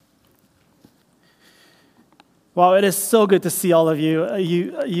Wow, it is so good to see all of you.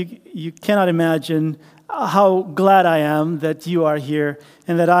 You cannot imagine how glad I am that you are here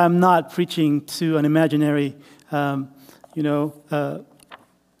and that I am not preaching to an imaginary,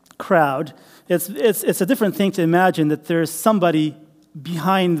 crowd. It's a different thing to imagine that there's somebody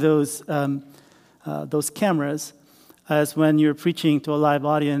behind those cameras as when you're preaching to a live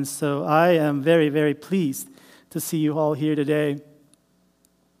audience. So I am very, very pleased to see you all here today.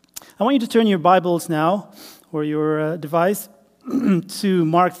 I want you to turn your Bibles now, or your device, to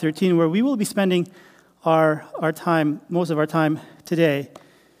Mark 13, where we will be spending our time, most of our time today,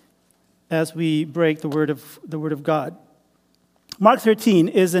 as we break the Word of God. Mark 13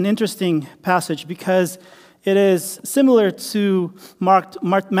 is an interesting passage because it is similar to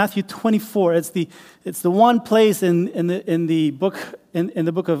Matthew 24. It's the one place in the book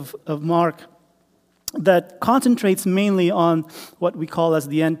of Mark that concentrates mainly on what we call as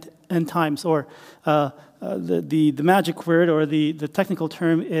the end times, or the magic word, or the technical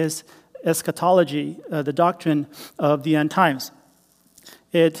term is eschatology, the doctrine of the end times.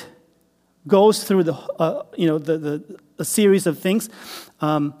 It goes through a series of things.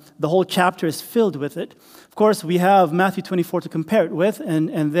 The whole chapter is filled with it. Of course, we have Matthew 24 to compare it with,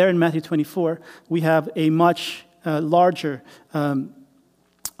 and there in Matthew 24, we have a much larger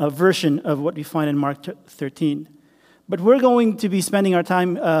version of what we find in Mark 13. But we're going to be spending our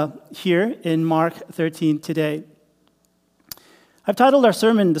time here in Mark 13 today. I've titled the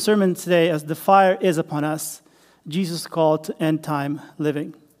sermon today as "The Fire is Upon Us, Jesus' Call to End Time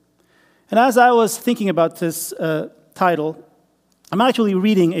Living." And as I was thinking about this title, I'm actually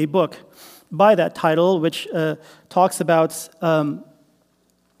reading a book by that title, which talks about the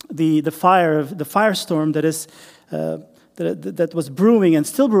firestorm that is that was brewing and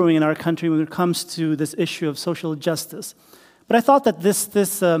still brewing in our country when it comes to this issue of social justice. But I thought that this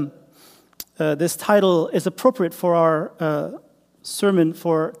title is appropriate for our sermon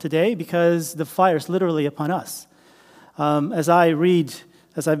for today because the fire is literally upon us. As I've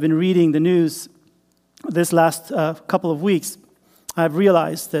been reading the news this last couple of weeks,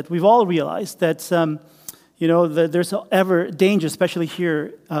 we've all realized that that there's ever danger, especially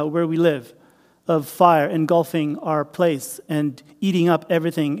here where we live, of fire engulfing our place and eating up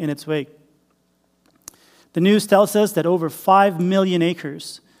everything in its wake. The news tells us that over 5 million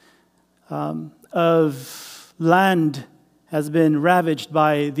acres of land has been ravaged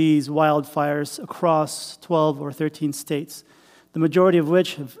by these wildfires across 12 or 13 states, the majority of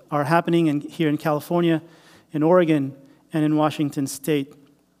which are happening here in California, in Oregon, and in Washington State.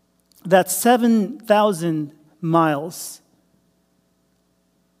 That's 7,000 miles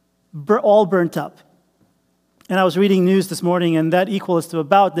all burnt up. And I was reading news this morning, and that equals to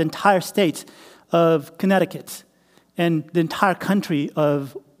about the entire state of Connecticut and the entire country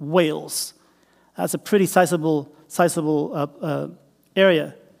of Wales. That's a pretty sizable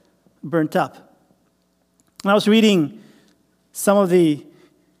area burnt up. And I was reading some of the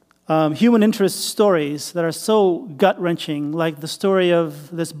human interest stories that are so gut-wrenching, like the story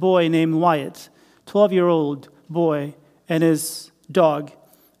of this boy named Wyatt, 12-year-old boy, and his dog,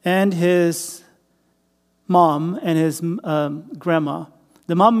 and his mom and his grandma.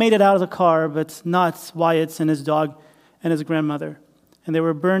 The mom made it out of the car, but not Wyatt and his dog and his grandmother. And they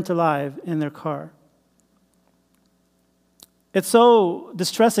were burnt alive in their car. It's so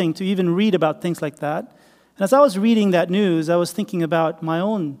distressing to even read about things like that. And as I was reading that news, I was thinking about my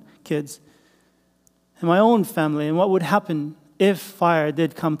own kids and my own family and what would happen if fire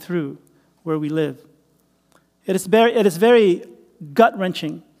did come through where we live. It is very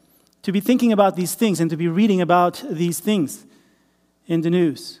gut-wrenching to be thinking about these things and to be reading about these things in the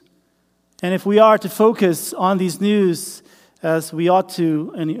news. And if we are to focus on these news as we ought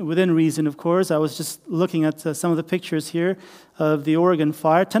to, and within reason, of course, I was just looking at some of the pictures here of the Oregon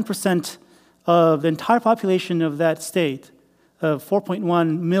fire. 10% of the entire population of that state, of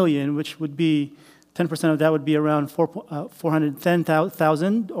 4.1 million, which would be 10% of that would be around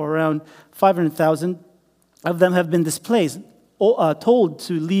 410,000 or around 500,000 of them have been displaced, told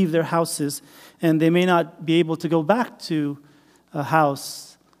to leave their houses, and they may not be able to go back to a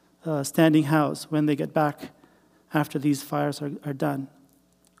house, standing house, when they get back after these fires are done.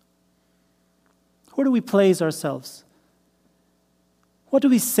 Where do we place ourselves? What do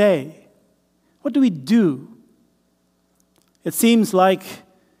we say? What do we do? It seems like,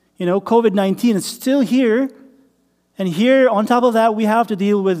 COVID-19 is still here, and here, on top of that, we have to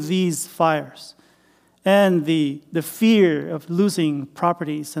deal with these fires and the fear of losing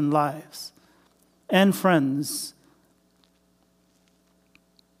properties and lives and friends.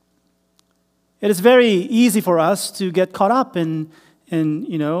 It is very easy for us to get caught up in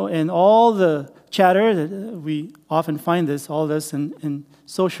and all the chatter that we often find all this in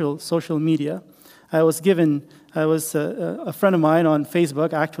social media. I was a friend of mine on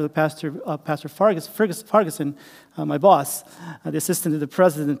Facebook, actually Pastor Ferguson, my boss, the assistant to the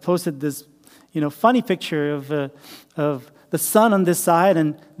president, posted this funny picture of the sun on this side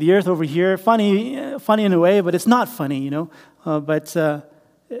and the earth over here. Funny in a way, but it's not funny,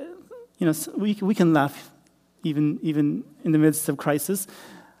 we can laugh even in the midst of crisis.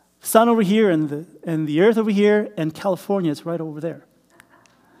 Sun over here and the earth over here, and California is right over there.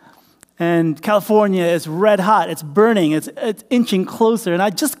 And California is red hot. It's burning. It's inching closer. And I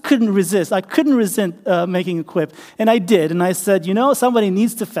just couldn't resist. I couldn't resent making a quip. And I did. And I said, somebody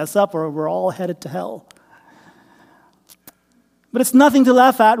needs to fess up or we're all headed to hell. But it's nothing to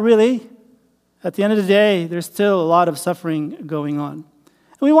laugh at, really. At the end of the day, there's still a lot of suffering going on. And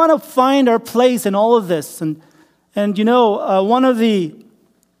we want to find our place in all of this. And one of the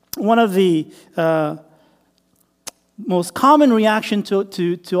most common reaction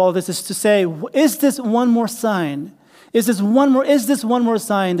to all this is to say, is this one more sign? Is this one more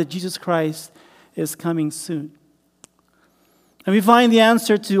sign that Jesus Christ is coming soon? And we find the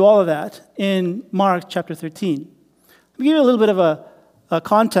answer to all of that in Mark chapter 13. Let me give you a little bit of a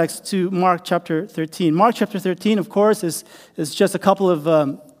context to Mark chapter 13. Mark chapter 13, of course, is just a couple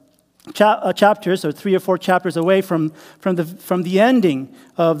of chapters, or 3 or 4 chapters away from the ending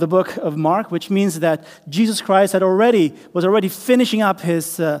of the book of Mark, which means that Jesus Christ was already finishing up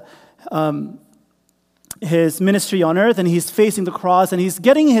his ministry on earth, and he's facing the cross, and he's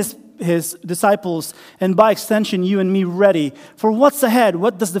getting his disciples, and by extension you and me, ready for what's ahead.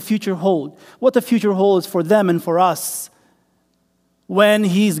 What does the future hold? What the future holds for them and for us when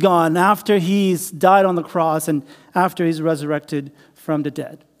he's gone, after he's died on the cross and after he's resurrected from the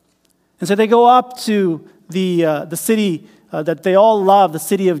dead. And so they go up to the city that they all love, the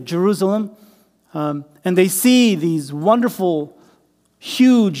city of Jerusalem, and they see these wonderful,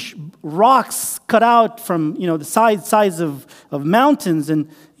 huge rocks cut out from the sides of mountains, and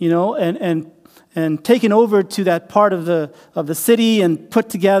taken over to that part of the city and put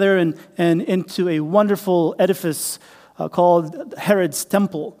together and into a wonderful edifice called Herod's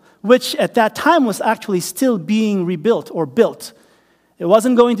Temple, which at that time was actually still being rebuilt or built. It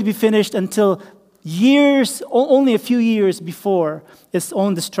wasn't going to be finished until only a few years before its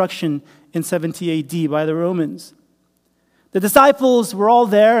own destruction in 70 AD by the Romans. The disciples were all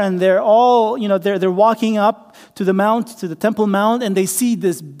there, and they're all, they're walking up to the Temple Mount, and they see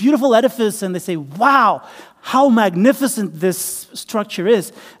this beautiful edifice, and they say, wow, how magnificent this structure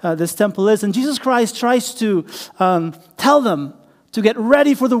is, this temple is. And Jesus Christ tries to tell them to get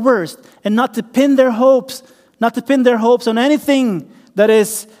ready for the worst and not to pin their hopes on anything that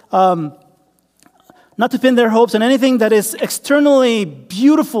is externally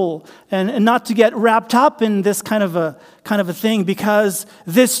beautiful, and not to get wrapped up in this kind of a thing, because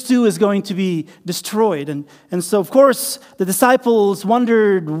this too is going to be destroyed. And so, of course, the disciples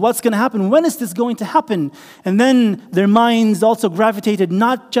wondered, what's going to happen? When is this going to happen? And then their minds also gravitated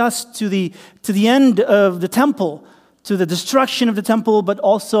not just to the end of the temple, to the destruction of the temple, but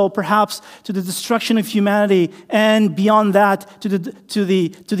also perhaps to the destruction of humanity, and beyond that, to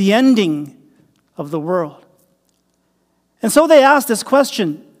the ending of the world. And so they asked this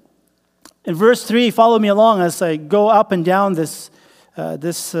question. In verse 3, follow me along as I go up and down this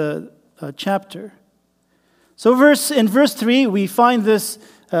chapter. So in verse 3, we find this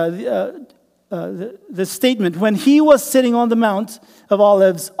statement. When he was sitting on the Mount of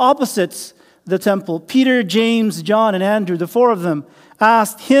Olives opposite the temple, Peter, James, John, and Andrew, the 4 of them,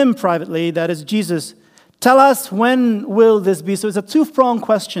 asked him privately, that is Jesus, tell us, when will this be? So it's a two-pronged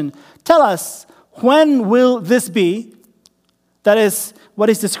question. Tell us, when will this be? That is what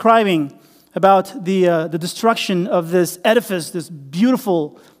he's describing about the destruction of this edifice, this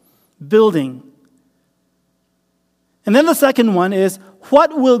beautiful building. And then the second one is,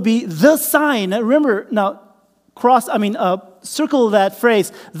 what will be the sign? Now, remember, circle that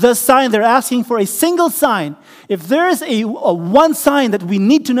phrase, the sign. They're asking for a single sign. If there is a one sign that we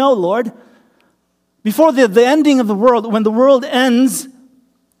need to know, Lord, before the ending of the world, when the world ends,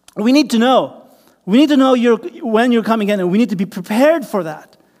 we need to know. We need to know when you're coming in, and we need to be prepared for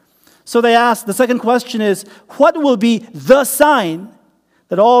that. So they ask, the second question is, what will be the sign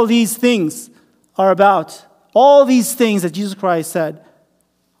that all these things are about? All these things that Jesus Christ said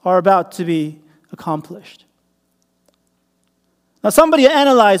are about to be accomplished. Now, somebody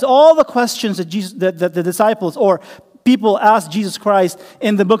analyzed all the questions that the disciples or people asked Jesus Christ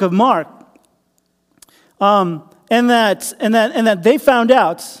in the book of Mark, and that they found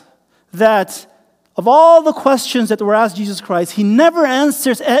out that of all the questions that were asked Jesus Christ, he never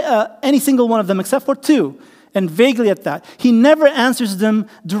answers any single one of them except for two, and vaguely at that. He never answers them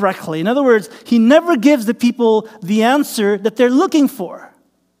directly. In other words, he never gives the people the answer that they're looking for.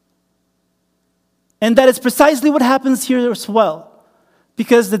 And that is precisely what happens here as well.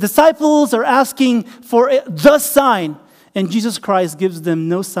 Because the disciples are asking for the sign, and Jesus Christ gives them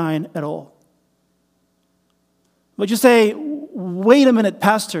no sign at all. But you say, wait a minute,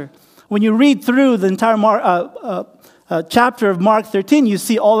 Pastor. When you read through the entire chapter of Mark 13, you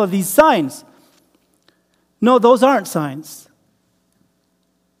see all of these signs. No, those aren't signs.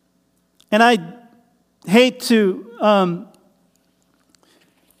 And I hate to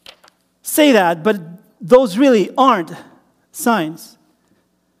say that, but those really aren't signs.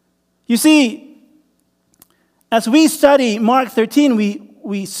 You see, as we study Mark 13,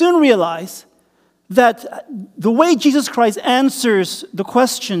 we soon realize that the way Jesus Christ answers the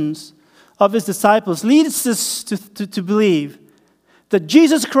questions of his disciples leads us to believe that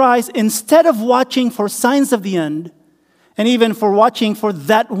Jesus Christ, instead of watching for signs of the end, and even for watching for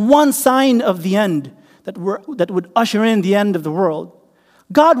that one sign of the end that would usher in the end of the world,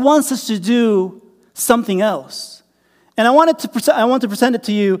 God wants us to do something else. And I want to present it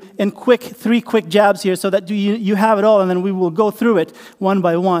to you in three quick jabs here so that you have it all, and then we will go through it one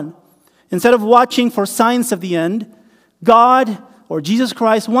by one. Instead of watching for signs of the end, God, or Jesus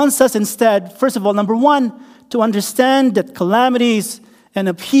Christ, wants us instead, first of all, number one, to understand that calamities and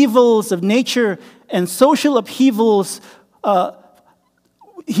upheavals of nature and social upheavals,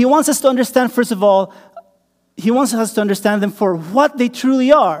 he wants us to understand, first of all, he wants us to understand them for what they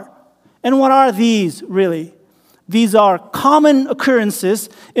truly are. And what are these, really? These are common occurrences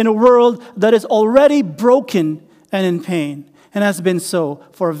in a world that is already broken and in pain, and has been so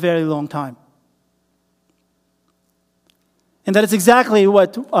for a very long time. And that is exactly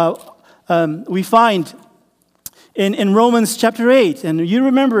what we find in Romans chapter 8. And you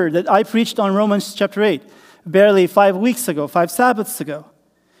remember that I preached on Romans chapter 8 barely 5 weeks ago, 5 Sabbaths ago.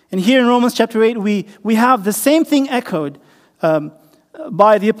 And here in Romans chapter 8, we have the same thing echoed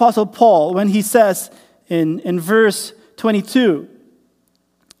by the Apostle Paul when he says in verse 22,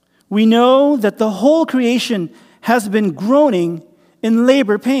 "We know that the whole creation has been groaning in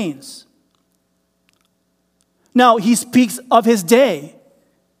labor pains." Now, he speaks of his day.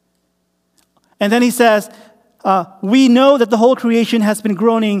 And then he says, we know that the whole creation has been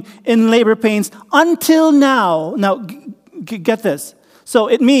groaning in labor pains until now. Now, get this. So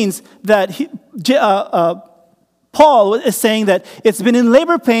it means that Paul is saying that it's been in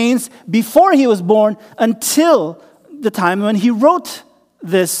labor pains before he was born until the time when he wrote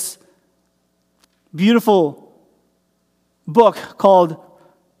this beautiful book called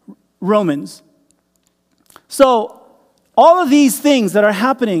Romans. So all of these things that are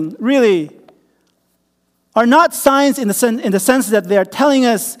happening really are not signs in the sense that they are telling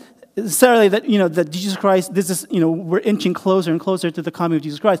us necessarily that, that Jesus Christ, this is, we're inching closer and closer to the coming of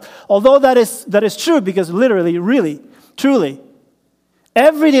Jesus Christ. Although that is true, because literally, really, truly,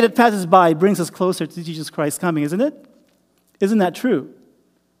 every day that passes by brings us closer to Jesus Christ coming, isn't it? Isn't that true?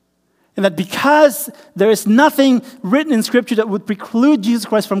 And that because there is nothing written in Scripture that would preclude Jesus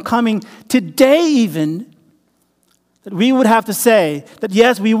Christ from coming today even, that we would have to say that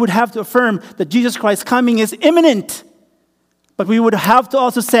yes, we would have to affirm that Jesus Christ's coming is imminent. But we would have to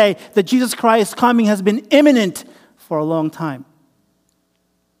also say that Jesus Christ's coming has been imminent for a long time.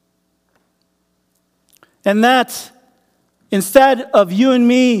 And that instead of you and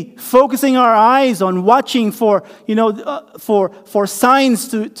me focusing our eyes on watching for signs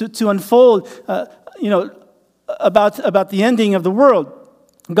to unfold, about the ending of the world,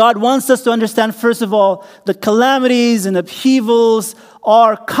 God wants us to understand, first of all, that calamities and upheavals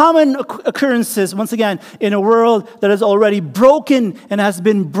are common occurrences, once again, in a world that is already broken and has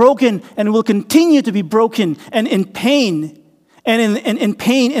been broken and will continue to be broken and in pain. And in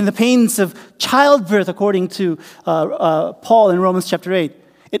pain, in the pains of childbirth, according to Paul in Romans chapter 8.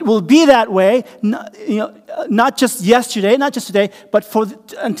 It will be that way, not just yesterday, not just today, but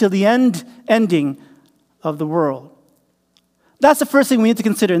until the ending of the world. That's the first thing we need to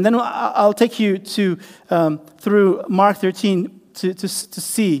consider. And then I'll take you to through Mark 13 to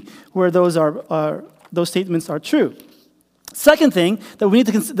see where those statements are true. Second thing that we need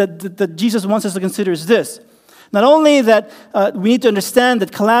to that Jesus wants us to consider is this. Not only that we need to understand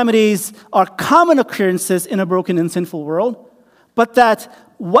that calamities are common occurrences in a broken and sinful world, but that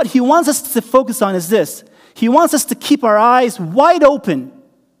what he wants us to focus on is this. He wants us to keep our eyes wide open.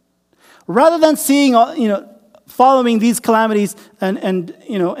 Rather than seeing, following these calamities and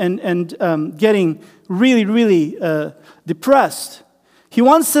getting really, really depressed. He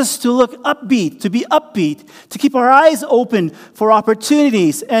wants us to look upbeat, to be upbeat, to keep our eyes open for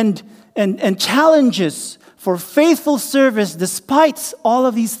opportunities and challenges for faithful service despite all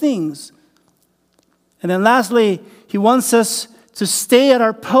of these things. And then lastly, He wants us to stay at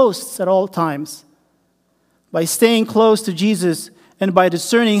our posts at all times by staying close to Jesus and by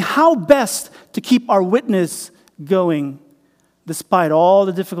discerning how best to keep our witness going despite all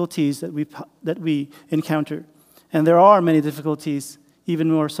the difficulties that we encounter. And there are many difficulties, even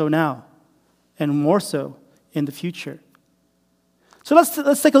more so now, and more so in the future. So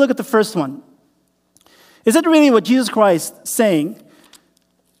let's take a look at the first one. Is it really what Jesus Christ saying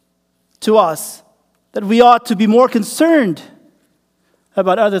to us that we ought to be more concerned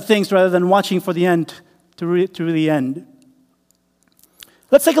about other things rather than watching for the end to really end?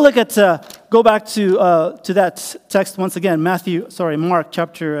 Let's take a look at, go back to that text once again, Mark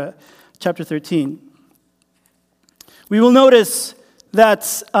chapter 13. We will notice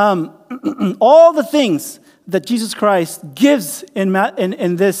that all the things that Jesus Christ gives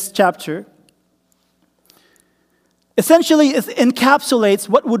in this chapter essentially encapsulates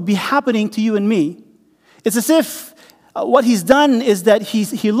what would be happening to you and me. It's as if what He's done is that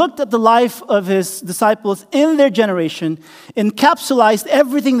he looked at the life of His disciples in their generation, encapsulated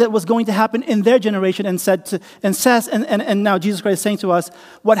everything that was going to happen in their generation, and now Jesus Christ is saying to us,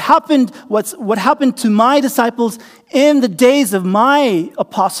 what happened to my disciples in the days of my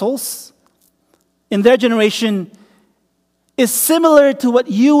apostles, in their generation, is similar to what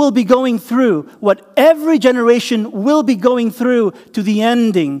you will be going through, what every generation will be going through to the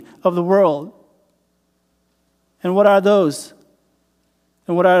ending of the world. And what are those?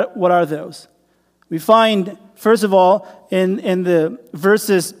 And what are those? We find, first of all, in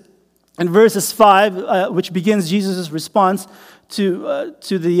verses 5, which begins Jesus' response to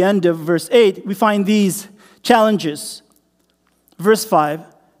the end of verse 8, we find these challenges. Verse 5,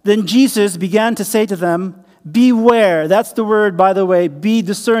 then Jesus began to say to them, beware. That's the word, by the way, be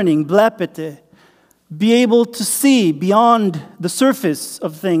discerning, blepete. Be able to see beyond the surface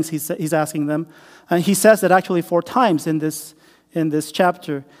of things, he's asking them. And he says that actually 4 times in this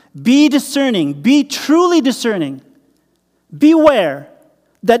chapter. Be discerning, be truly discerning. Beware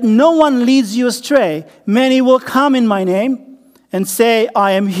that no one leads you astray. Many will come in my name and say,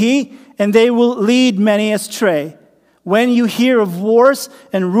 I am he, and they will lead many astray. When you hear of wars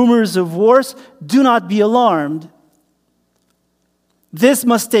and rumors of wars, do not be alarmed. This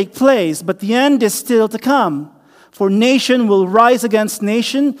must take place, but the end is still to come. For nation will rise against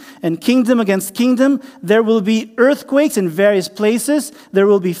nation, and kingdom against kingdom. There will be earthquakes in various places. There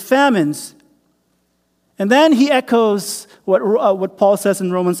will be famines. And then he echoes what Paul says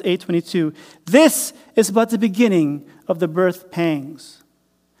in Romans 8:22. This is but the beginning of the birth pangs.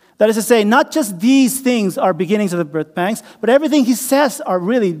 That is to say, not just these things are beginnings of the birth pangs, but everything he says are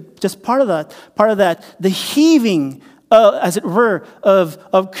really just part of that. The heaving, as it were,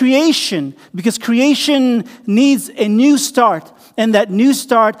 of creation, because creation needs a new start, and that new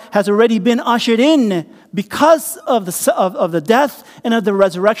start has already been ushered in because of the death and of the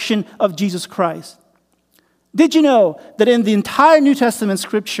resurrection of Jesus Christ. Did you know that in the entire New Testament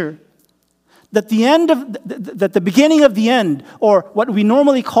Scripture, that the beginning of the end, or what we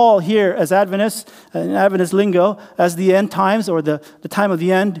normally call here as Adventists, in Adventist lingo, as the end times or the time of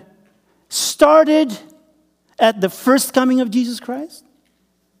the end, started at the first coming of Jesus Christ?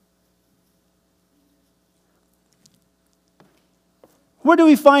 Where do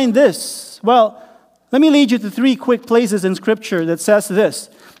we find this? Well, let me lead you to 3 quick places in Scripture that says this,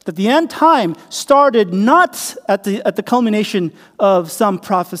 that the end time started not at the culmination of some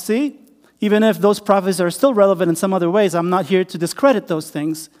prophecy, even if those prophecies are still relevant in some other ways. I'm not here to discredit those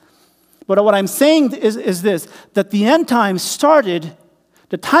things. But what I'm saying is this, that the end time started,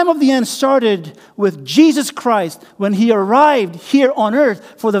 the time of the end started with Jesus Christ when he arrived here on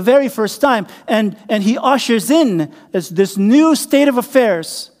earth for the very first time. And he ushers in this new state of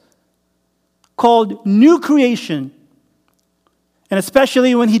affairs called new creation. And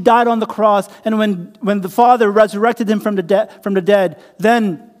especially when he died on the cross and when the Father resurrected him from the dead,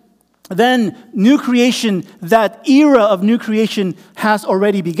 then new creation, that era of new creation has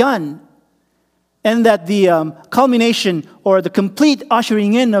already begun. And that the culmination or the complete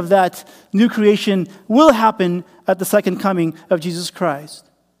ushering in of that new creation will happen at the second coming of Jesus Christ.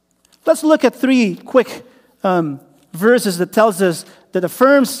 Let's look at 3 quick verses that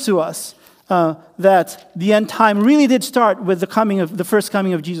affirms to us that the end time really did start with the first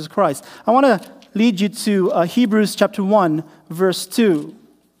coming of Jesus Christ. I want to lead you to Hebrews chapter 1, verse 2.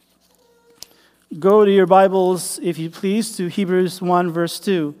 Go to your Bibles, if you please, to Hebrews 1, verse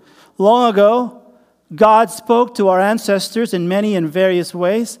 2. Long ago, God spoke to our ancestors in many and various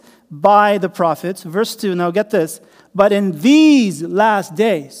ways by the prophets. Verse 2, now get this. But in these last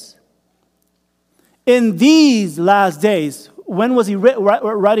days, when was he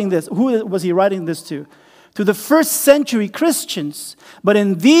writing this? Who was he writing this to? To the first century Christians. But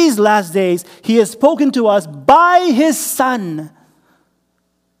in these last days, he has spoken to us by his Son,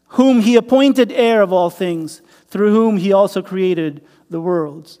 whom he appointed heir of all things, through whom he also created the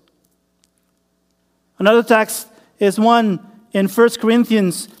worlds. Another text is one in 1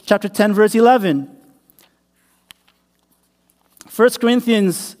 Corinthians chapter 10, verse 11. 1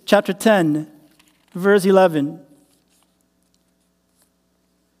 Corinthians chapter 10, verse 11.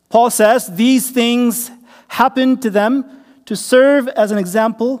 Paul says, these things happened to them to serve as an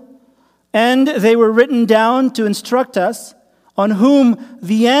example, and they were written down to instruct us, on whom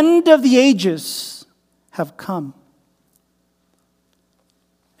the end of the ages have come.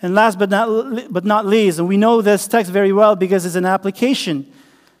 And last but not least, and we know this text very well because it's an application.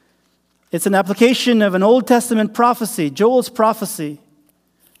 It's an application of an Old Testament prophecy, Joel's prophecy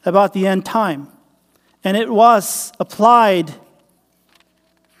about the end time. And it was applied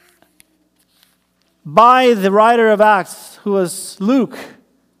by the writer of Acts, who was Luke.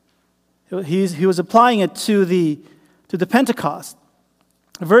 He was applying it to the Pentecost.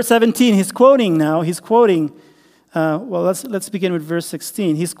 Verse 17, he's quoting, let's begin with verse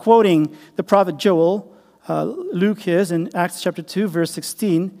 16. He's quoting the prophet Joel. Luke is in Acts chapter 2, verse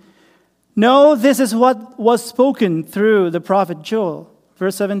 16. No, this is what was spoken through the prophet Joel.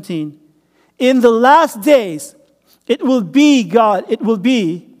 Verse 17. In the last days, it will be, God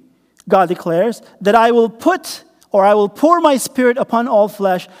declares, that I will pour my spirit upon all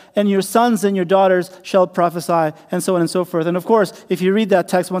flesh, and your sons and your daughters shall prophesy, and so on and so forth. And of course, if you read that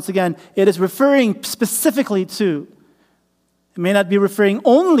text once again, it is referring specifically to, it may not be referring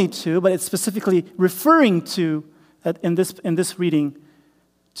only to, but it's specifically referring to, in this reading,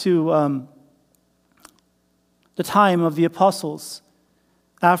 to the time of the apostles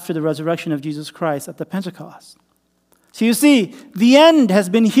after the resurrection of Jesus Christ at the Pentecost. So you see, the end has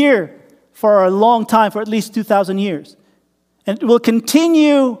been here for a long time, for at least 2,000 years. And it will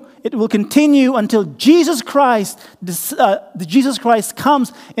continue until Jesus Christ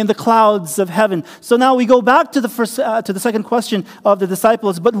comes in the clouds of heaven. So now we go back to the second question of the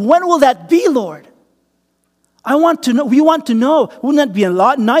disciples. But when will that be, Lord? I want to know. We want to know. Wouldn't that be a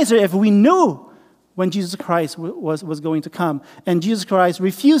lot nicer if we knew when Jesus Christ was going to come? And Jesus Christ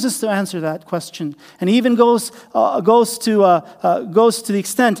refuses to answer that question, and he even goes to the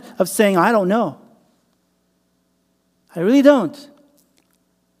extent of saying, "I don't know. I really don't."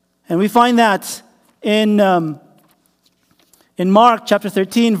 And we find that in Mark chapter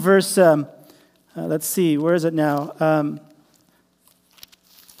 13, verse. Let's see, where is it now?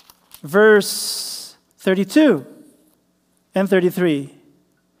 Verse 32 and 33.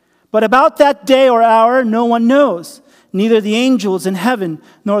 But about that day or hour no one knows, neither the angels in heaven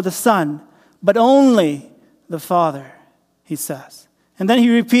nor the Son, but only the Father, he says. And then he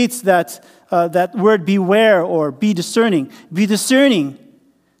repeats that word beware or be discerning. Be discerning.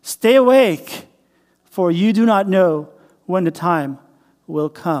 Stay awake, for you do not know when the time will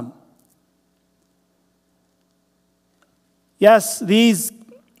come. Yes, these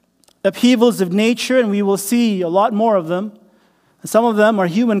upheavals of nature, and we will see a lot more of them. Some of them are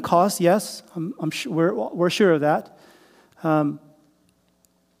human caused, yes, I'm sure, we're sure of that.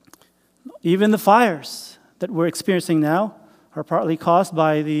 Even the fires that we're experiencing now are partly caused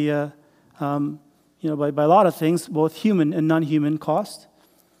by by a lot of things, both human and non-human caused.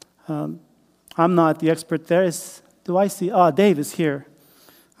 I'm not the expert there. Do I see? Dave is here.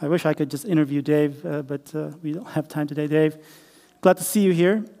 I wish I could just interview Dave, but we don't have time today, Dave. Glad to see you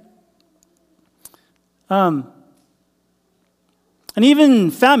here. And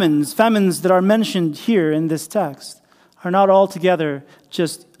even famines that are mentioned here in this text are not altogether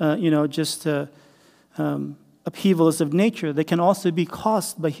just upheavals of nature. They can also be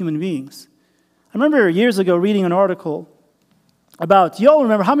caused by human beings. I remember years ago reading an article about, you all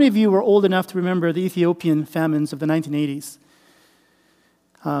remember, how many of you were old enough to remember the Ethiopian famines of the 1980s?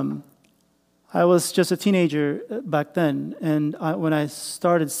 I was just a teenager back then, and when I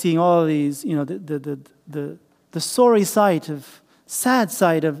started seeing all of these, the sorry sad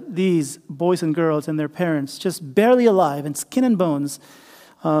sight of these boys and girls and their parents just barely alive and skin and bones.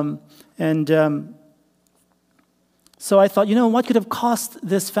 So I thought, what could have caused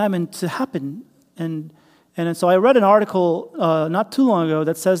this famine to happen? And so I read an article not too long ago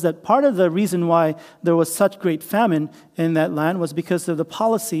that says that part of the reason why there was such great famine in that land was because of the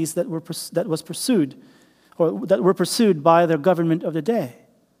policies that were pursued by the government of the day,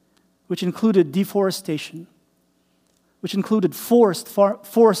 which included deforestation, which included forced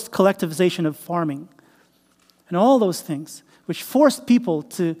collectivization of farming, and all those things, which forced people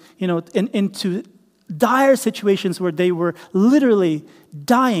to, into dire situations where they were literally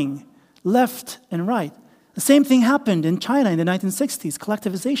dying left and right. The same thing happened in China in the 1960s,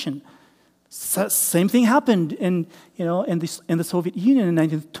 collectivization. Same thing happened in the Soviet Union in the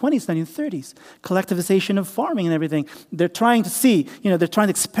 1920s, 1930s. Collectivization of farming and everything. They're trying to see, they're trying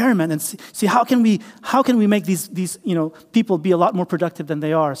to experiment and see how can we make these people be a lot more productive than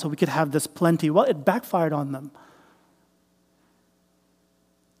they are, so we could have this plenty. Well, it backfired on them.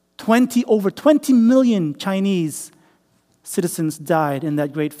 Over 20 million Chinese citizens died in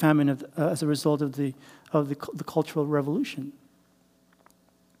that great famine as a result of the Cultural Revolution.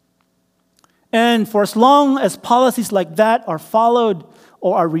 And for as long as policies like that are followed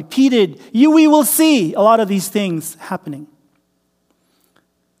or are repeated, we will see a lot of these things happening.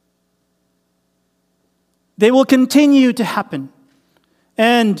 They will continue to happen.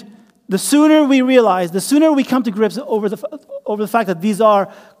 And the sooner we realize, the sooner we come to grips over the fact that these are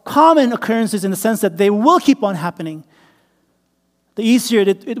common occurrences in the sense that they will keep on happening, the easier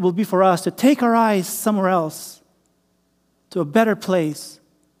it will be for us to take our eyes somewhere else, to a better place,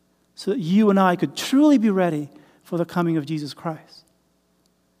 so that you and I could truly be ready for the coming of Jesus Christ.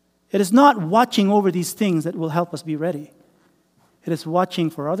 It is not watching over these things that will help us be ready. It is watching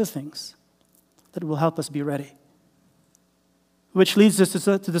for other things that will help us be ready. Which leads us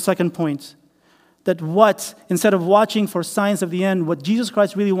to the second point, that instead of watching for signs of the end, what Jesus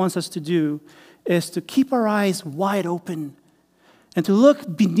Christ really wants us to do is to keep our eyes wide open and to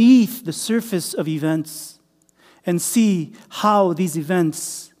look beneath the surface of events and see how these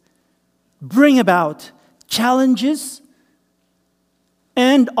events bring about challenges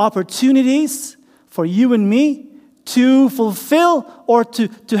and opportunities for you and me to fulfill or to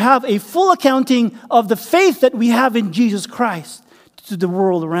have a full accounting of the faith that we have in Jesus Christ to the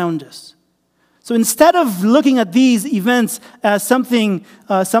world around us. So instead of looking at these events as something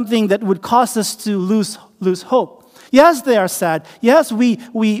that would cause us to lose hope, yes, they are sad. Yes, we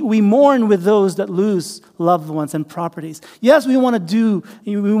mourn with those that lose loved ones and properties. Yes, we want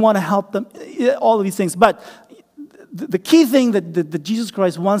to help them, all of these things. But the key thing that Jesus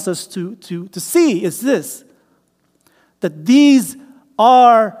Christ wants us to see is this, that these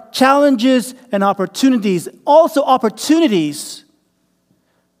are challenges and opportunities, also opportunities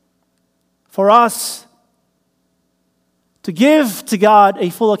for us to give to God a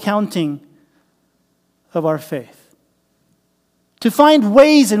full accounting of our faith. To find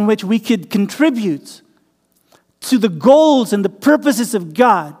ways in which we could contribute to the goals and the purposes of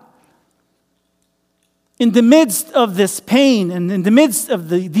God in the midst of this pain and in the midst of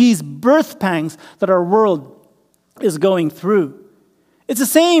these birth pangs that our world is going through. It's the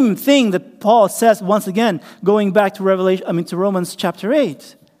same thing that Paul says once again, going back to Romans chapter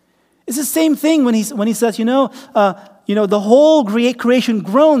 8. It's the same thing when he says, the whole creation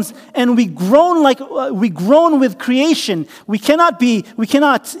groans, and we groan with creation. We cannot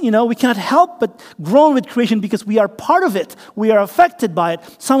help but groan with creation because we are part of it. We are affected by it.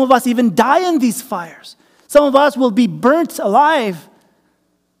 Some of us even die in these fires. Some of us will be burnt alive.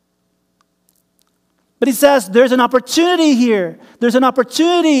 But he says there's an opportunity here. There's an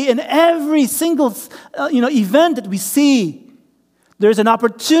opportunity in every single event that we see. There's an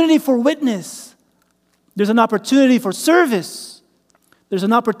opportunity for witness. There's an opportunity for service. There's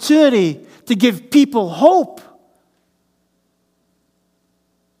an opportunity to give people hope.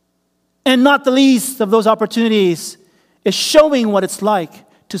 And not the least of those opportunities is showing what it's like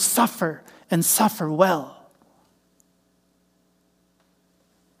to suffer and suffer well.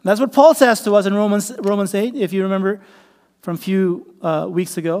 That's what Paul says to us in Romans 8, if you remember from a few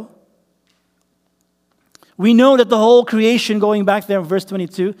weeks ago. We know that the whole creation, going back there in verse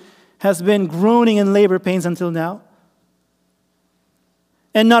 22, has been groaning in labor pains until now.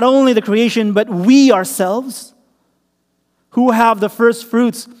 And not only the creation, but we ourselves, who have the first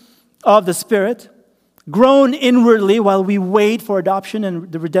fruits of the Spirit, groan inwardly while we wait for adoption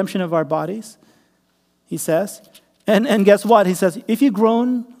and the redemption of our bodies, he says. And guess what? He says, if you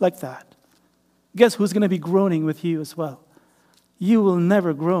groan like that, guess who's going to be groaning with you as well? You will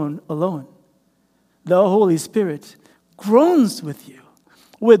never groan alone. The Holy Spirit groans with you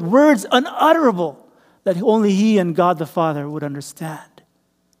with words unutterable that only He and God the Father would understand.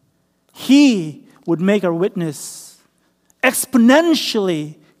 He would make our witness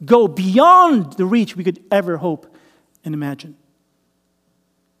exponentially go beyond the reach we could ever hope and imagine.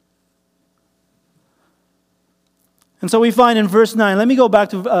 And so we find in verse 9, let me go back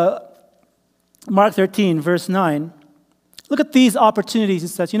to Mark 13, verse 9. Look at these opportunities. It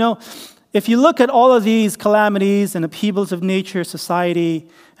says, if you look at all of these calamities and upheavals of nature, society,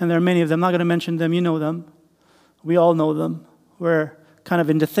 and there are many of them, I'm not going to mention them, you know them. We all know them. We're kind of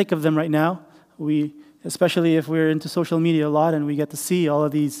in the thick of them right now. Especially if we're into social media a lot and we get to see all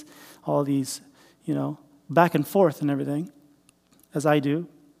of these, back and forth and everything, as I do.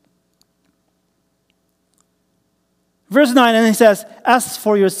 Verse 9, and he says, as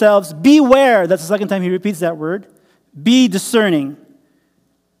for yourselves, beware. That's the second time he repeats that word. Be discerning.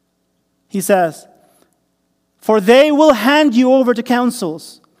 He says, for they will hand you over to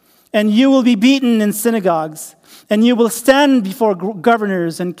councils, and you will be beaten in synagogues, and you will stand before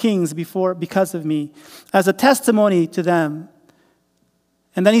governors and kings because of me, as a testimony to them.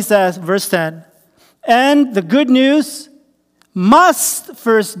 And then he says, verse 10, and the good news must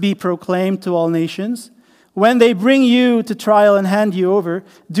first be proclaimed to all nations. When they bring you to trial and hand you over,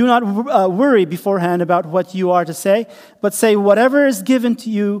 do not worry beforehand about what you are to say, but say whatever is given to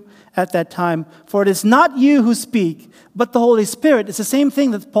you at that time. For it is not you who speak, but the Holy Spirit. It's the same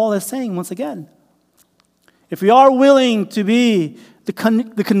thing that Paul is saying once again. If we are willing to be the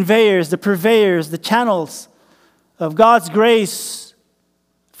conveyors, the purveyors, the channels of God's grace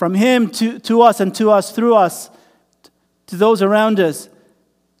from Him to us and to us through us, to those around us,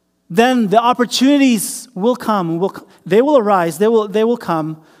 then the opportunities will come. They will arise. They will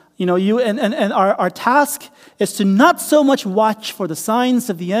come. Our task is to not so much watch for the signs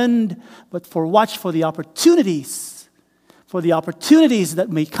of the end, but watch for the opportunities that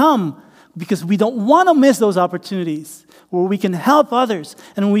may come, because we don't want to miss those opportunities where we can help others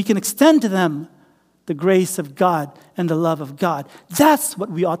and we can extend to them the grace of God and the love of God. That's what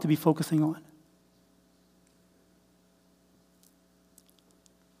we ought to be focusing on.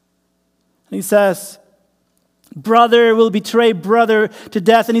 And he says, brother will betray brother to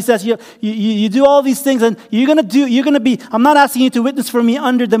death. And he says, you do all these things, and you're going to be, I'm not asking you to witness for me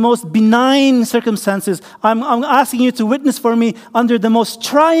under the most benign circumstances. I'm asking you to witness for me under the most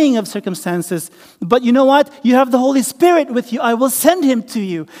trying of circumstances. But you know what? You have the Holy Spirit with you. I will send Him to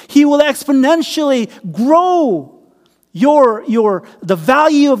you. He will exponentially grow the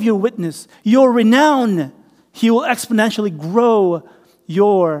value of your witness, your renown. He will exponentially grow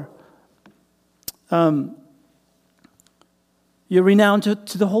your renown to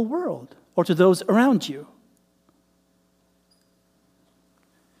the whole world or to those around you.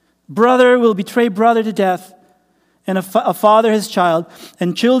 Brother will betray brother to death, and a father his child,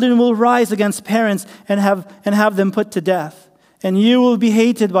 and children will rise against parents and have them put to death. And you will be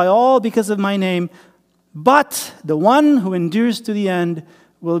hated by all because of my name, but the one who endures to the end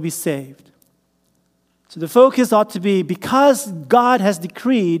will be saved. So the focus ought to be, because God has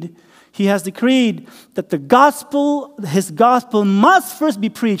decreed, He has decreed that the gospel, His gospel, must first be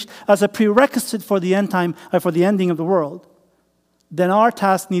preached as a prerequisite for the end time, or for the ending of the world. Then our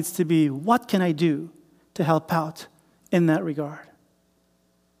task needs to be, what can I do to help out in that regard?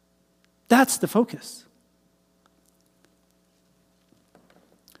 That's the focus.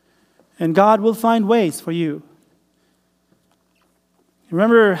 And God will find ways for you.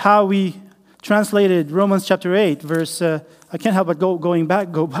 Remember how we translated Romans chapter 8, verse... I can't help but go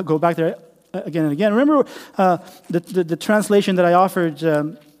back there again and again. Remember the translation that I offered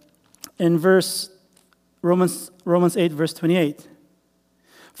in Romans 8, verse 28.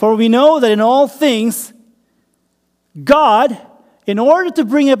 For we know that in all things, God, in order to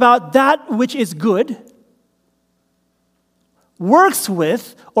bring about that which is good, works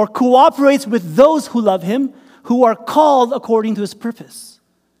with or cooperates with those who love Him, who are called according to His purpose.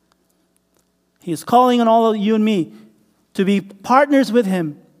 He is calling on all of you and me to be partners with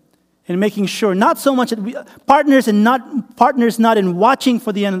Him in making sure, not so much partners not in watching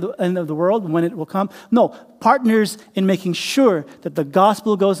for the end of the world when it will come. No, partners in making sure that the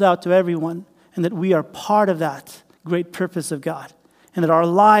gospel goes out to everyone and that we are part of that great purpose of God, and that our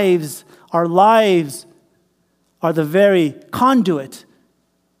lives are the very conduit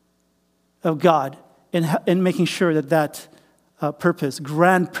of God in making sure that purpose,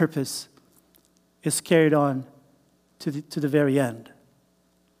 grand purpose, is carried on to the very end.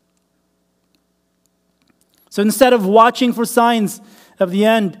 So instead of watching for signs of the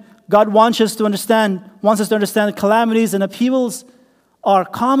end, God wants us to understand that calamities and upheavals are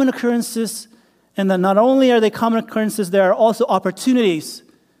common occurrences, and that not only are they common occurrences, there are also opportunities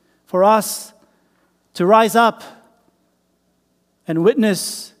for us to rise up and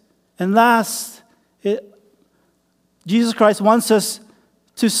witness. And last, Jesus Christ wants us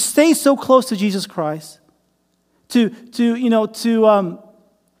to stay so close to Jesus Christ. Let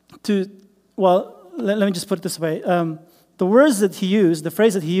me just put it this way. The phrase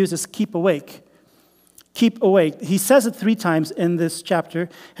that he used is keep awake. keep awake. He says it 3 times in this chapter,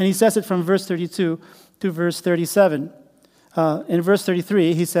 and he says it from verse 32 to verse 37. In verse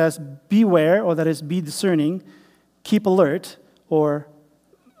 33, he says, beware, or that is, be discerning, keep alert, or,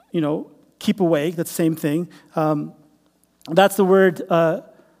 keep awake, that's the same thing. That's the word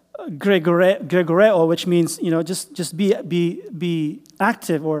gregoreo, which means, just be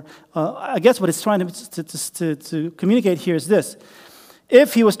active, or I guess what it's trying to communicate here is this.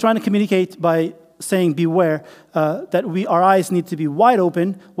 If he was trying to communicate by saying beware, that our eyes need to be wide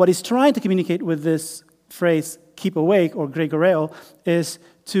open, what he's trying to communicate with this phrase, keep awake, or gregoreo, is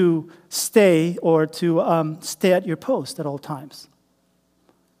to stay, or to stay at your post at all times.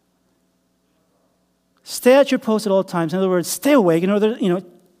 Stay at your post at all times. In other words, stay awake in order,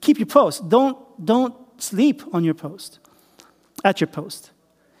 keep your post. Don't sleep on your post, at your post.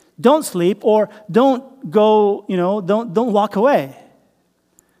 Don't sleep, or don't go, don't walk away.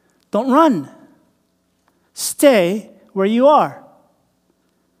 Don't run. Stay where you are.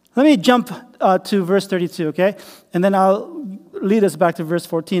 Let me jump to verse 32, okay? And then I'll lead us back to verse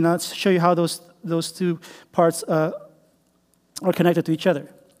 14. I'll show you how those 2 parts are connected to each other.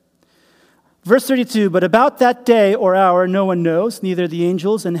 Verse 32, but about that day or hour no one knows, neither the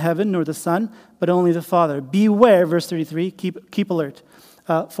angels in heaven nor the Son, but only the Father. Beware, verse 33, keep alert,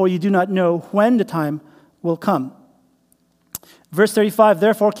 for you do not know when the time will come. Verse 35,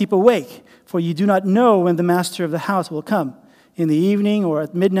 therefore keep awake, for you do not know when the master of the house will come, in the evening or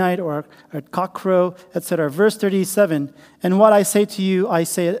at midnight or at cockcrow, etc. Verse 37, and what I say to you, I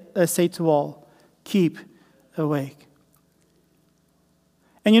say to all, keep awake.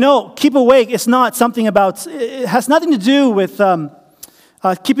 And keep awake is not something about, it has nothing to do with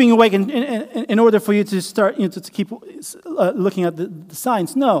keeping awake in order for you to start, to keep looking at the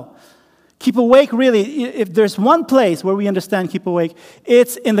signs. No. Keep awake, really, if there's one place where we understand keep awake,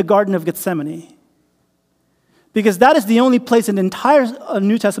 it's in the Garden of Gethsemane. Because that is the only place in the entire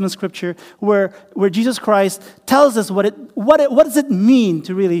New Testament Scripture where Jesus Christ tells us what does it mean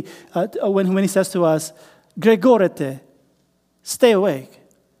to really, when he says to us, gregorete, stay awake.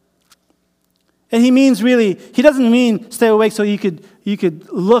 And he means really, he doesn't mean stay awake so you could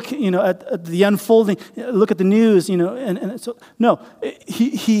look, at the unfolding, look at the news, and so no.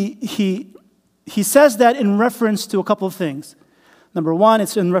 He says that in reference to a couple of things. Number one,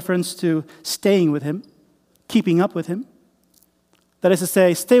 it's in reference to staying with him, keeping up with him. That is to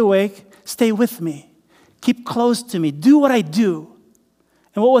say, stay awake, stay with me, keep close to me, do what I do.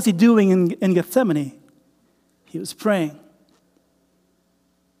 And what was he doing in Gethsemane? He was praying.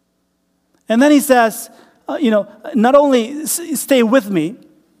 And then he says, not only stay with me,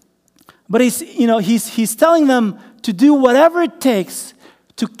 but he's telling them to do whatever it takes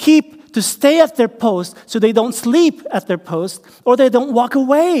to stay at their post so they don't sleep at their post or they don't walk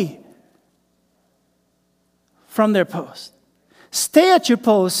away from their post. Stay at your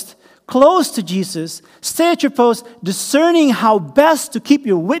post close to Jesus. Stay at your post discerning how best to keep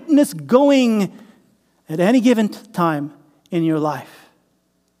your witness going at any given time in your life.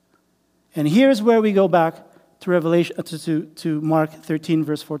 And here's where we go back to Revelation to Mark 13,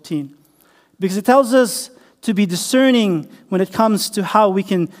 verse 14. Because it tells us to be discerning when it comes to how we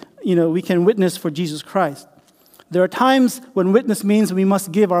can witness for Jesus Christ. There are times when witness means we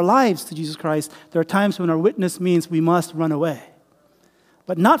must give our lives to Jesus Christ. There are times when our witness means we must run away.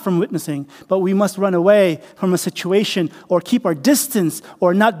 But not from witnessing, but we must run away from a situation or keep our distance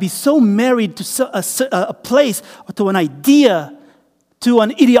or not be so married to a place or to an idea, to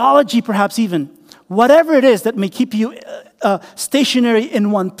an ideology perhaps even. Whatever it is that may keep you stationary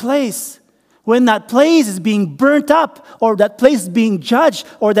in one place. When that place is being burnt up, or that place is being judged,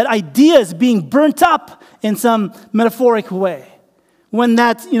 or that idea is being burnt up in some metaphoric way. When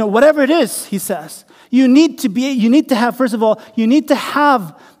that, whatever it is, he says, you need to have, first of all, you need to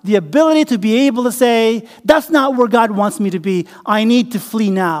have the ability to be able to say, that's not where God wants me to be. I need to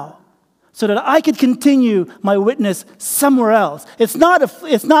flee now, so that I could continue my witness somewhere else. It's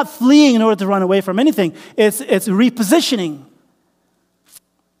not fleeing in order to run away from anything. It's repositioning.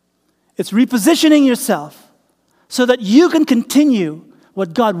 It's repositioning yourself so that you can continue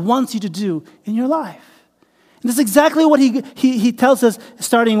what God wants you to do in your life. And that's exactly what he tells us,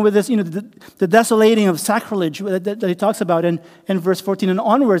 starting with this, the desolating of sacrilege that he talks about in verse 14 and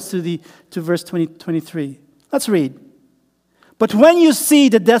onwards to verse 23. Let's read. But when you see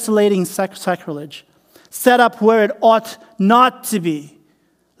the desolating sacrilege set up where it ought not to be,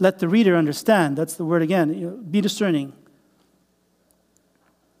 let the reader understand. That's the word again. Be discerning.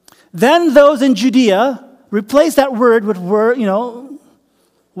 Then those in Judea, replace that word with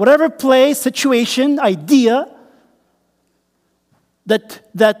whatever place, situation, idea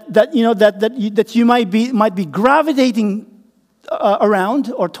that you might be gravitating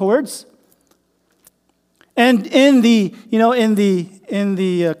around or towards. And in the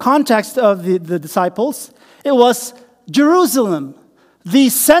context of the disciples, it was Jerusalem, the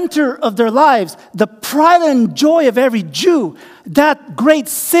center of their lives, the pride and joy of every Jew, that great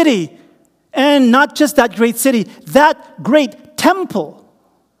city, and not just that great city, that great temple.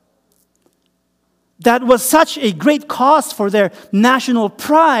 That was such a great cause for their national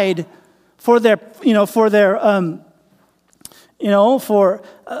pride, for their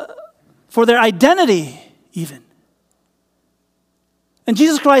identity, even. And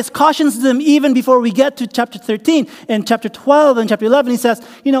Jesus Christ cautions them even before we get to chapter 13. In chapter 12 and chapter 11, he says,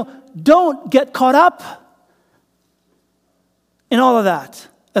 don't get caught up in all of that.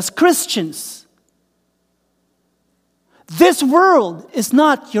 As Christians, this world is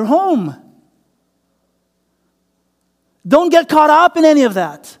not your home. Don't get caught up in any of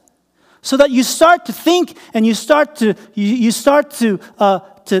that, so that you start to think and you start to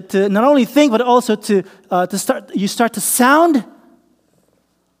not only think but also to start to sound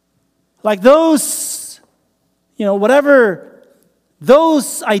like those, whatever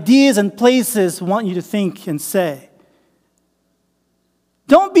those ideas and places want you to think and say.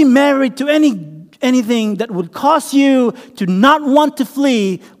 Don't be married to anything that would cause you to not want to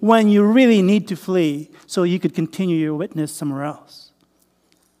flee when you really need to flee, so you could continue your witness somewhere else.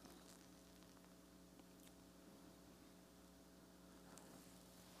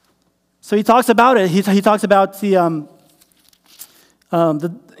 So he talks about it. He talks about in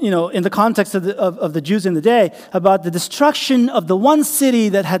the context of the Jews in the day, about the destruction of the one city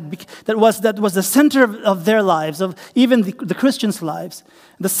that was the center of their lives, of even the Christians' lives,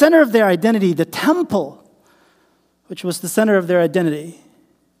 the center of their identity, the temple, which was the center of their identity.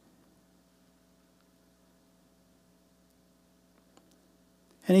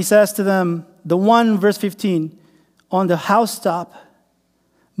 And he says to them, the one, verse 15, on the housetop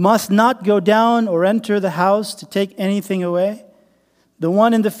must not go down or enter the house to take anything away. The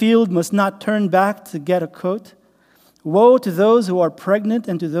one in the field must not turn back to get a coat. Woe to those who are pregnant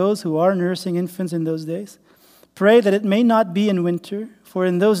and to those who are nursing infants in those days. Pray that it may not be in winter, for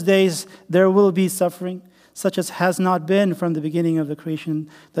in those days there will be suffering, such as has not been from the beginning of the creation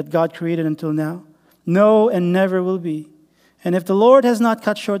that God created until now. No, and never will be. And if the Lord has not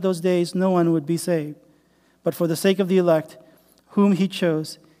cut short those days, no one would be saved. But for the sake of the elect, whom he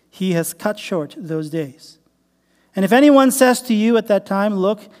chose, he has cut short those days. And if anyone says to you at that time,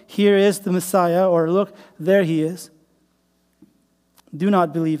 look, here is the Messiah, or look, there he is, do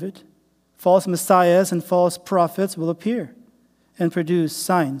not believe it. False messiahs and false prophets will appear and produce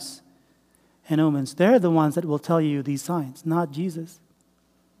signs and omens. They're the ones that will tell you these signs, not Jesus.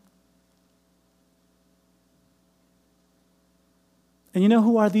 And you know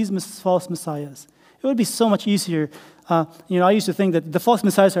who are these false messiahs? It would be so much easier. I used to think that the false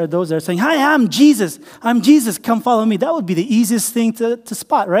messiahs are those that are saying, hi, I'm Jesus, come follow me. That would be the easiest thing to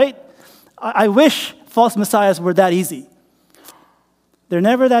spot, right? I wish false messiahs were that easy. They're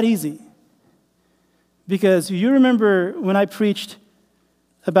never that easy. Because you remember when I preached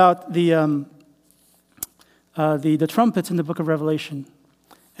about the trumpets in the book of Revelation,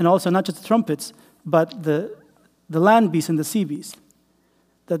 and also not just the trumpets, but the land beasts and the sea beasts,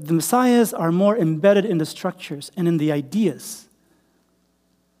 that the messiahs are more embedded in the structures and in the ideas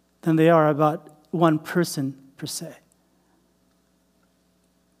than they are about one person per se.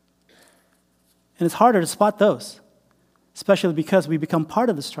 And it's harder to spot those, especially because we become part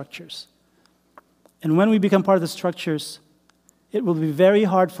of the structures. And when we become part of the structures, it will be very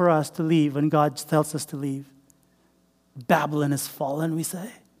hard for us to leave when God tells us to leave. Babylon has fallen, we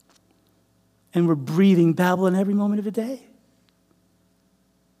say. And we're breathing Babylon every moment of the day.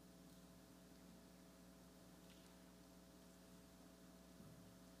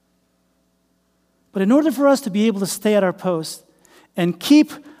 But in order for us to be able to stay at our post and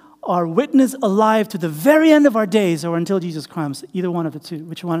keep our witness alive to the very end of our days, or until Jesus comes, either one of the two,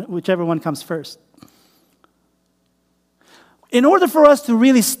 whichever one comes first. In order for us to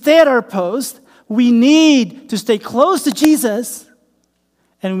really stay at our post, we need to stay close to Jesus,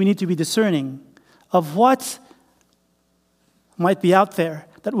 and we need to be discerning of what might be out there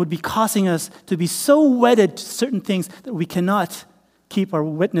that would be causing us to be so wedded to certain things that we cannot keep our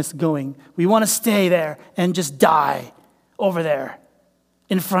witness going. We want to stay there and just die over there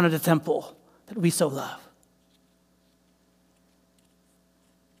in front of the temple that we so love.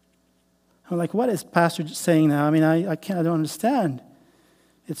 I'm like, what is Pastor saying now? I mean, I don't understand.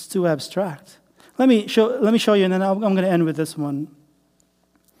 It's too abstract. Let me show you, and then I'm going to end with this one.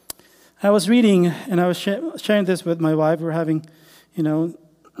 I was reading, and I was sharing this with my wife. We were having,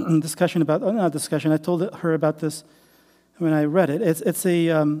 discussion about, not discussion, I told her about this when I read it. It's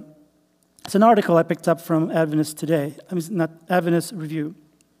an article I picked up from Adventist Today. Not Adventist Review.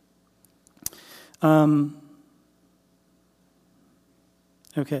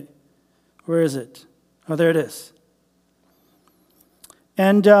 Okay, where is it? Oh, there it is.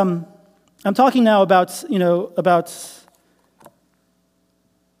 And I'm talking now about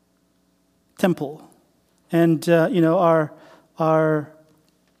temple, and our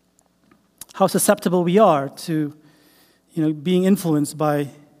how susceptible we are to being influenced by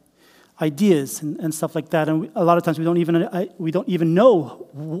ideas and stuff like that. And a lot of times we don't even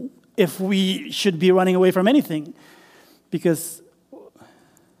know if we should be running away from anything, because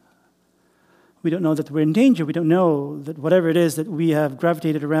we don't know that we're in danger. We don't know that whatever it is that we have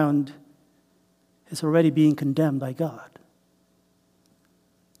gravitated around is already being condemned by God.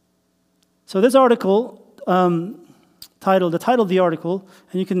 So this article, the title of the article,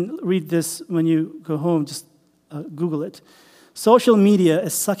 and you can read this when you go home, just Google it. Social media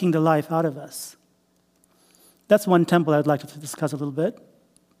is sucking the life out of us. That's one temple I'd like to discuss a little bit,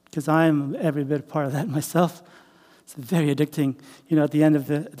 because I'm every bit part of that myself. It's very addicting. At the end of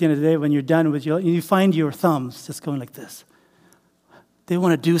the day, when you're done with you find your thumbs just going like this. They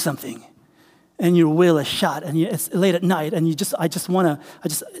want to do something, and your will is shot, and it's late at night, and it's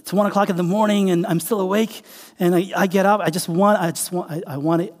 1:00 in the morning, and I'm still awake, and I get up. I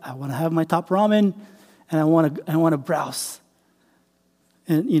want to have my top ramen, and I want to browse.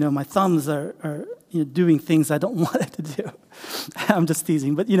 And my thumbs are doing things I don't want it to do. I'm just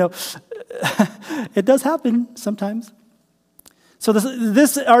teasing, but it does happen sometimes. So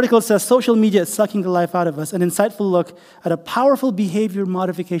this article says social media is sucking the life out of us, an insightful look at a powerful behavior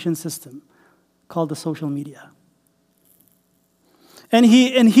modification system called the social media. And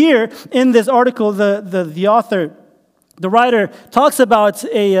here in this article, the author, the writer, talks about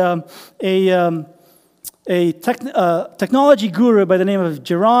a technology guru by the name of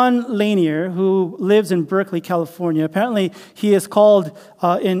Jaron Lanier, who lives in Berkeley, California. Apparently, he is called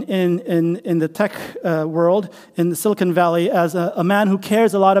in the tech world, in the Silicon Valley, as a man who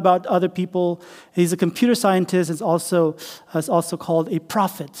cares a lot about other people. He's a computer scientist, is also called a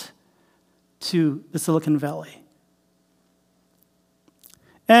prophet to the Silicon Valley.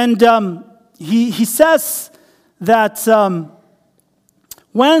 And he says that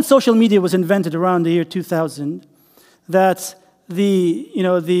when social media was invented around the year 2000, that the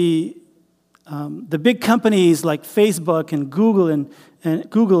big companies like Facebook and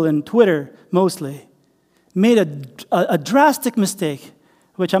Google and Twitter mostly made a drastic mistake,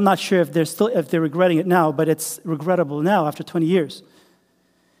 which I'm not sure if they're regretting it now, but it's regrettable now after 20 years.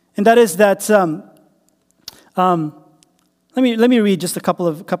 And that is that. Let me read just a couple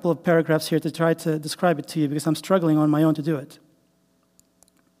of paragraphs here to try to describe it to you, because I'm struggling on my own to do it.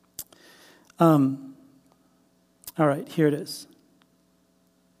 All right, here it is.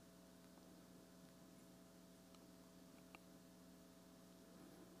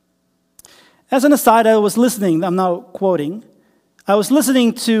 As an aside, I was listening, I'm now quoting, I was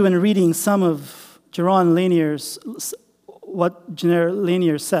listening to and reading some of what Jaron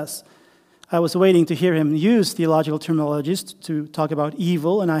Lanier says. I was waiting to hear him use theological terminologies to talk about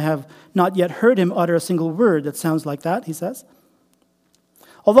evil, and I have not yet heard him utter a single word that sounds like that, he says.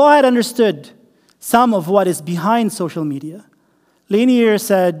 Although I had understood some of what is behind social media, Lanier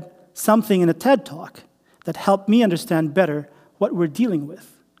said something in a TED Talk that helped me understand better what we're dealing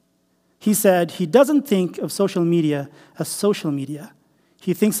with. He said he doesn't think of social media as social media.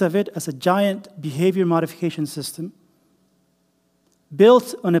 He thinks of it as a giant behavior modification system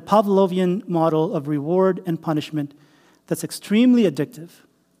built on a Pavlovian model of reward and punishment that's extremely addictive.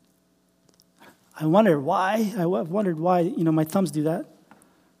 I wondered why. My thumbs do that.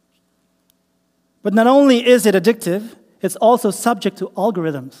 But not only is it addictive, it's also subject to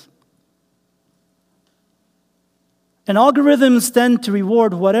algorithms. And algorithms tend to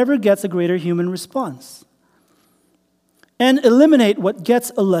reward whatever gets a greater human response and eliminate what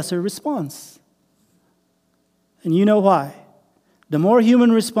gets a lesser response. And you know why. The more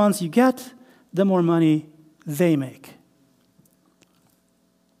human response you get, the more money they make.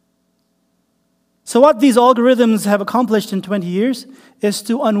 So what these algorithms have accomplished in 20 years is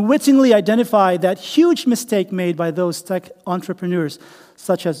to unwittingly identify that huge mistake made by those tech entrepreneurs,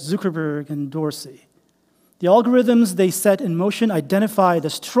 such as Zuckerberg and Dorsey. The algorithms they set in motion identify the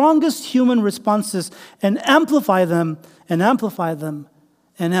strongest human responses and amplify them, and amplify them,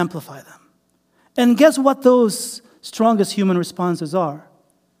 and amplify them. And guess what those strongest human responses are?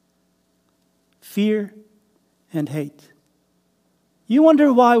 Fear and hate. You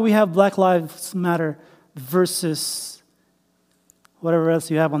wonder why we have Black Lives Matter versus whatever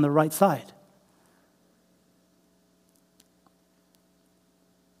else you have on the right side.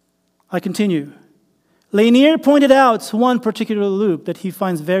 I continue. Lanier pointed out one particular loop that he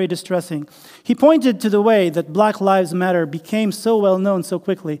finds very distressing. He pointed to the way that Black Lives Matter became so well known so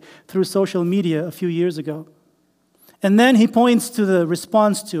quickly through social media a few years ago. And then he points to the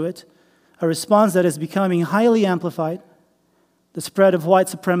response to it, a response that is becoming highly amplified, the spread of white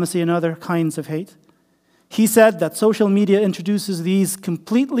supremacy and other kinds of hate. He said that social media introduces these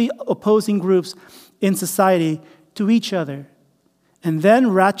completely opposing groups in society to each other and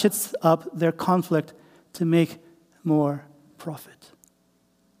then ratchets up their conflict to make more profit.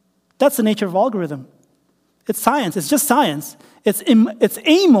 That's the nature of algorithm. It's science. It's just science. It's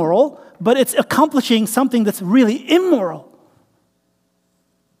amoral, but it's accomplishing something that's really immoral.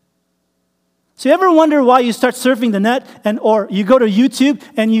 So you ever wonder why you start surfing the net or you go to YouTube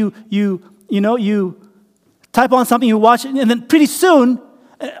and you type on something, you watch it, and then pretty soon,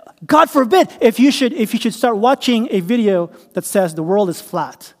 God forbid, if you should start watching a video that says the world is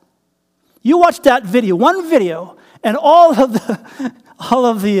flat. You watch that video, one video, and all of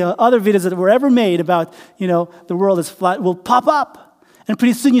the other videos that were ever made about, the world is flat will pop up. And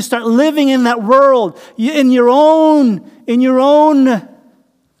pretty soon you start living in that world, in your own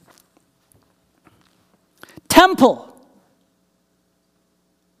temple.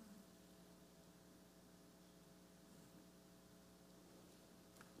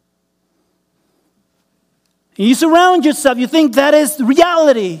 You surround yourself, you think that is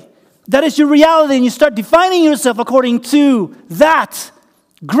reality. That is your reality, and you start defining yourself according to that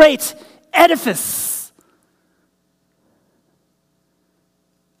great edifice.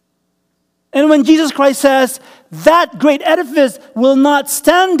 And when Jesus Christ says, that great edifice will not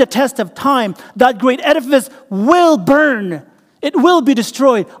stand the test of time, that great edifice will burn, it will be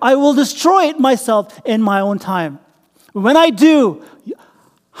destroyed. I will destroy it myself in my own time. When I do,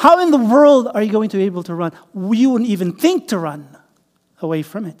 how in the world are you going to be able to run? You wouldn't even think to run away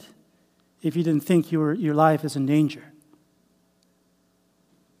from it if you didn't think your life is in danger.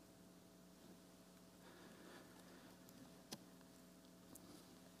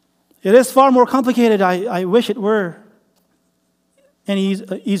 It is far more complicated. I wish it were any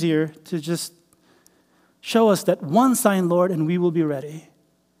easier to just show us that one sign, Lord, and we will be ready.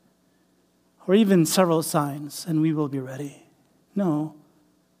 Or even several signs, and we will be ready. No.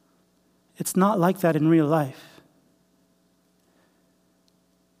 It's not like that in real life.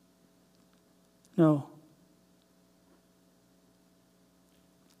 No.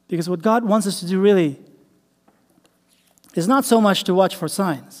 Because what God wants us to do really is not so much to watch for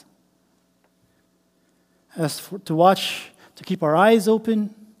signs, as to keep our eyes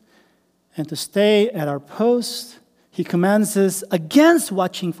open and to stay at our post. He commands us against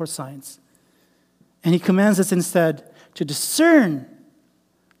watching for signs. And he commands us instead to discern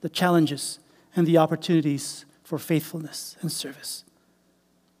the challenges and the opportunities for faithfulness and service.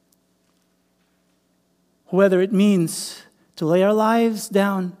 Whether it means to lay our lives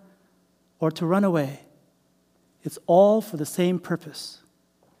down or to run away, it's all for the same purpose.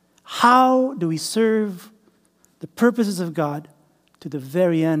 How do we serve the purposes of God to the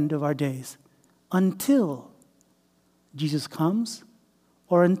very end of our days, until Jesus comes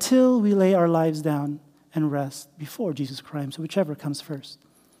or until we lay our lives down and rest before Jesus comes, whichever comes first?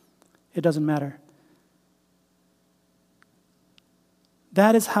 It doesn't matter.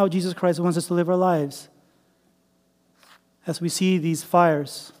 That is how Jesus Christ wants us to live our lives. As we see these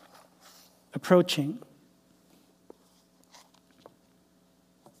fires approaching,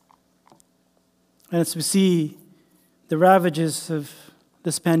 and as we see the ravages of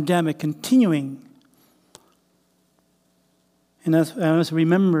this pandemic continuing, and as we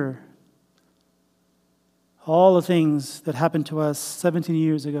remember all the things that happened to us 17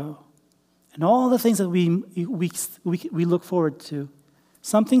 years ago, and all the things that we look forward to,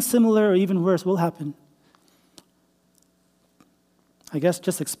 something similar or even worse will happen. I guess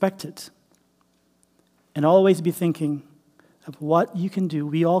just expect it. And always be thinking of what you can do,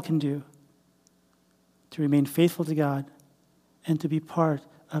 we all can do, to remain faithful to God and to be part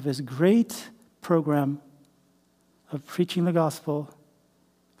of His great program of preaching the gospel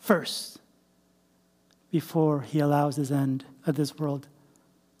first, before He allows this world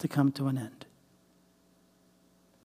to come to an end.